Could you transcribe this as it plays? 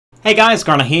Hey guys,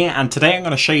 Garner here, and today I'm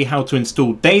going to show you how to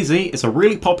install DayZ. It's a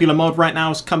really popular mod right now.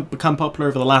 It's become popular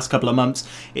over the last couple of months.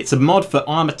 It's a mod for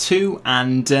Arma 2,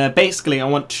 and basically I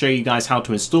want to show you guys how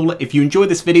to install it. If you enjoyed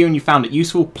this video and you found it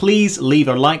useful, please leave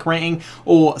a like rating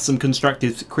or some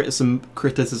constructive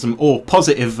criticism or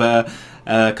positive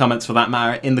comments for that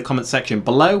matter in the comment section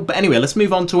below. But anyway, let's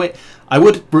move on to it. I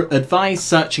would advise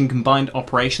searching combined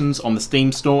operations on the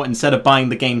Steam store instead of buying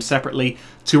the game separately.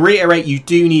 To reiterate, you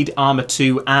do need Arma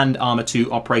 2 and Arma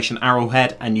 2 Operation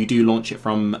Arrowhead, and you do launch it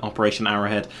from Operation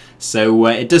Arrowhead. So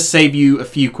it does save you a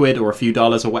few quid or a few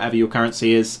dollars or whatever your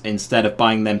currency is instead of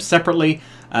buying them separately.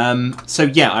 So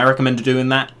yeah, I recommend doing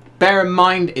that. Bear in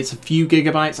mind, it's a few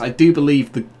gigabytes. I do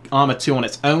believe the Arma 2 on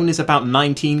its own is about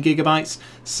 19 gigabytes,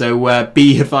 so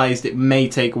be advised it may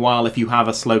take a while if you have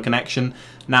a slow connection.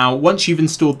 Now, once you've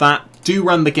installed that, do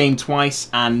run the game twice,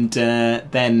 and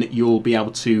then you'll be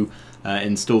able to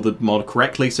install the mod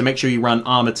correctly. So make sure you run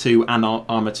Arma 2 and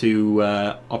Arma 2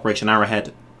 Operation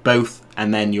Arrowhead both,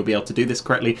 and then you'll be able to do this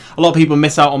correctly. A lot of people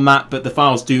miss out on that, but the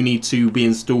files do need to be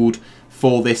installed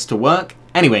for this to work.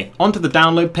 Anyway, onto the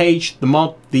download page. The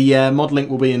mod link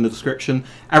will be in the description.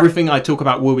 Everything I talk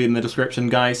about will be in the description,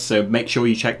 guys, so make sure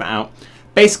you check that out.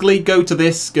 Basically, go to the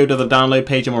download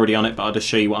page. I'm already on it, but I'll just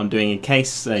show you what I'm doing in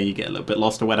case you get a little bit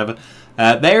lost or whatever.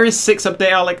 There is 6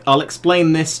 update. I'll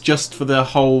explain this just for the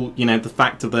whole, the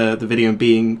fact of the video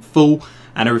being full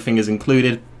and everything is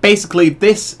included. Basically,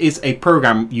 this is a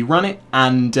program. You run it,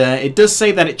 and it does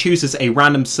say that it chooses a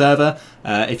random server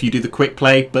if you do the quick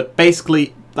play, but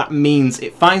basically that means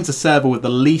it finds a server with the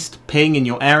least ping in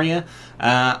your area.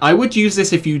 I would use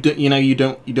this if you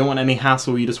don't want any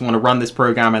hassle. You just want to run this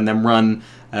program and then run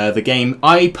the game.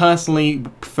 I personally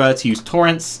prefer to use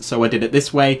torrents, so I did it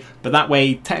this way. But that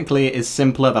way, technically, it is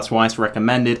simpler. That's why it's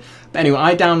recommended. But anyway,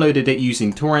 I downloaded it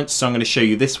using torrents, so I'm going to show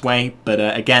you this way. But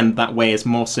again, that way is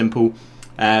more simple.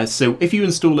 So if you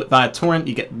install it via torrent,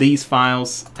 you get these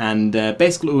files, and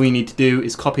basically all you need to do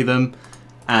is copy them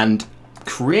and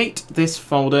create this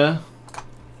folder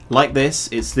like this.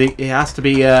 It has to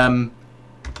be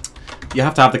you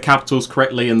have to have the capitals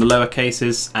correctly and the lower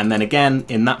cases, and then again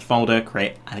in that folder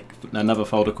create another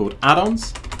folder called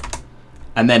add-ons,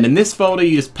 and then in this folder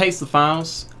you just paste the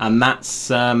files, and that's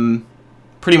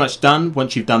pretty much done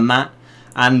once you've done that.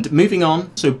 And moving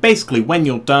on, so basically when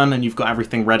you're done and you've got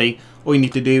everything ready, all you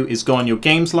need to do is go on your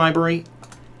games library,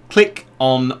 click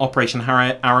on Operation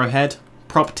Arrowhead,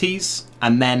 properties,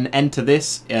 and then enter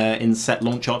this in set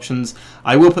launch options.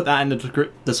 I will put that in the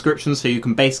description so you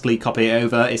can basically copy it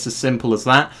over. It's as simple as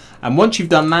that. And once you've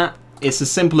done that, it's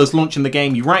as simple as launching the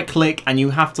game. You right click and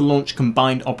you have to launch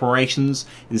combined operations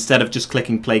instead of just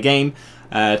clicking play game.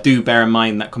 Do bear in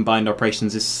mind that combined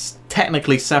operations is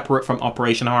technically separate from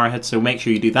Operation Arrowhead, so make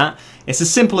sure you do that. It's as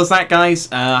simple as that, guys.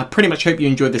 I pretty much hope you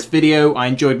enjoyed this video. I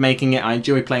enjoyed making it. I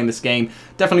enjoyed playing this game.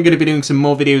 Definitely going to be doing some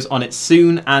more videos on it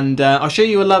soon, and I'll show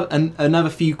you another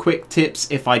few quick tips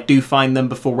if I do find them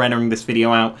before rendering this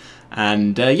video out.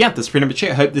 And yeah, that's pretty much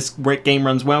it. I hope this game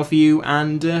runs well for you,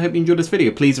 and I hope you enjoyed this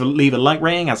video. Please leave a like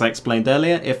rating, as I explained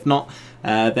earlier. If not,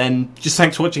 then just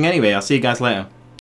thanks for watching anyway. I'll see you guys later.